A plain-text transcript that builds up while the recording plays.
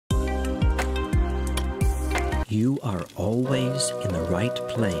You are always in the right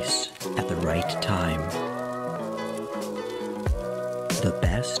place at the right time. The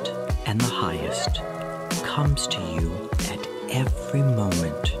best and the highest comes to you at every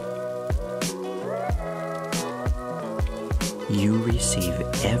moment. You receive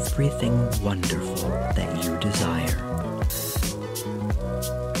everything wonderful that you desire.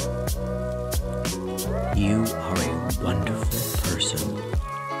 You are a wonderful person.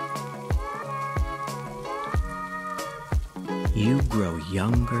 You grow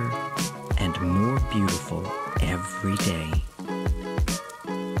younger and more beautiful every day.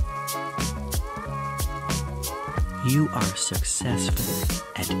 You are successful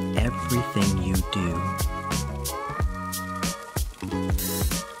at everything you do.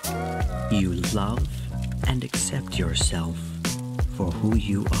 You love and accept yourself for who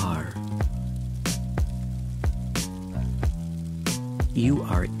you are. You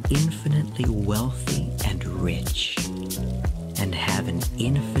are infinitely wealthy and rich, and have an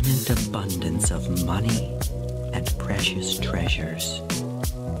infinite abundance of money and precious treasures.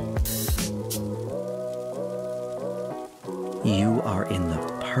 You are in the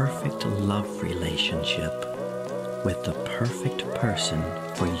perfect love relationship with the perfect person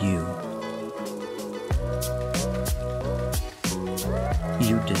for you.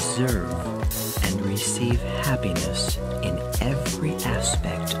 You deserve and receive happiness in every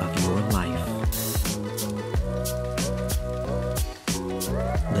aspect of your life.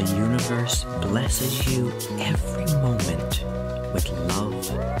 The universe blesses you every moment with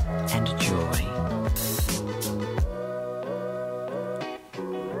love and joy.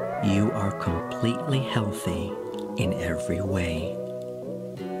 You are completely healthy in every way.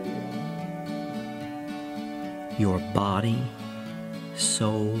 Your body,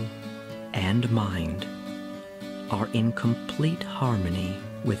 soul, and mind are in complete harmony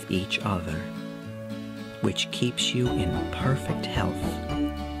with each other, which keeps you in perfect health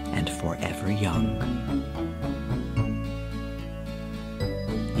and forever young.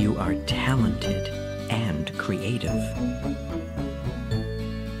 You are talented and creative.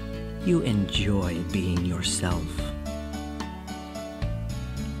 You enjoy being yourself.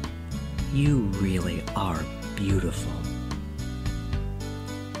 You really are beautiful.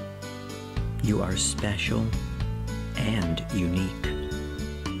 You are special and unique.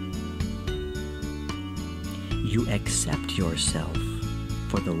 You accept yourself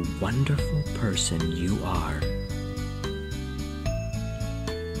for the wonderful person you are.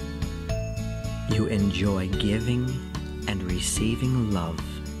 You enjoy giving and receiving love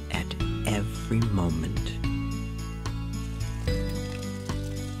at every moment.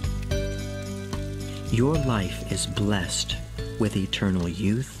 Your life is blessed with eternal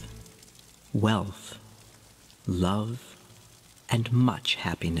youth, wealth, love, and much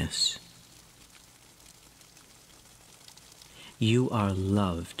happiness. You are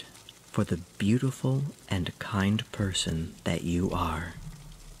loved for the beautiful and kind person that you are.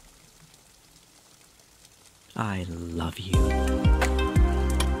 I love you.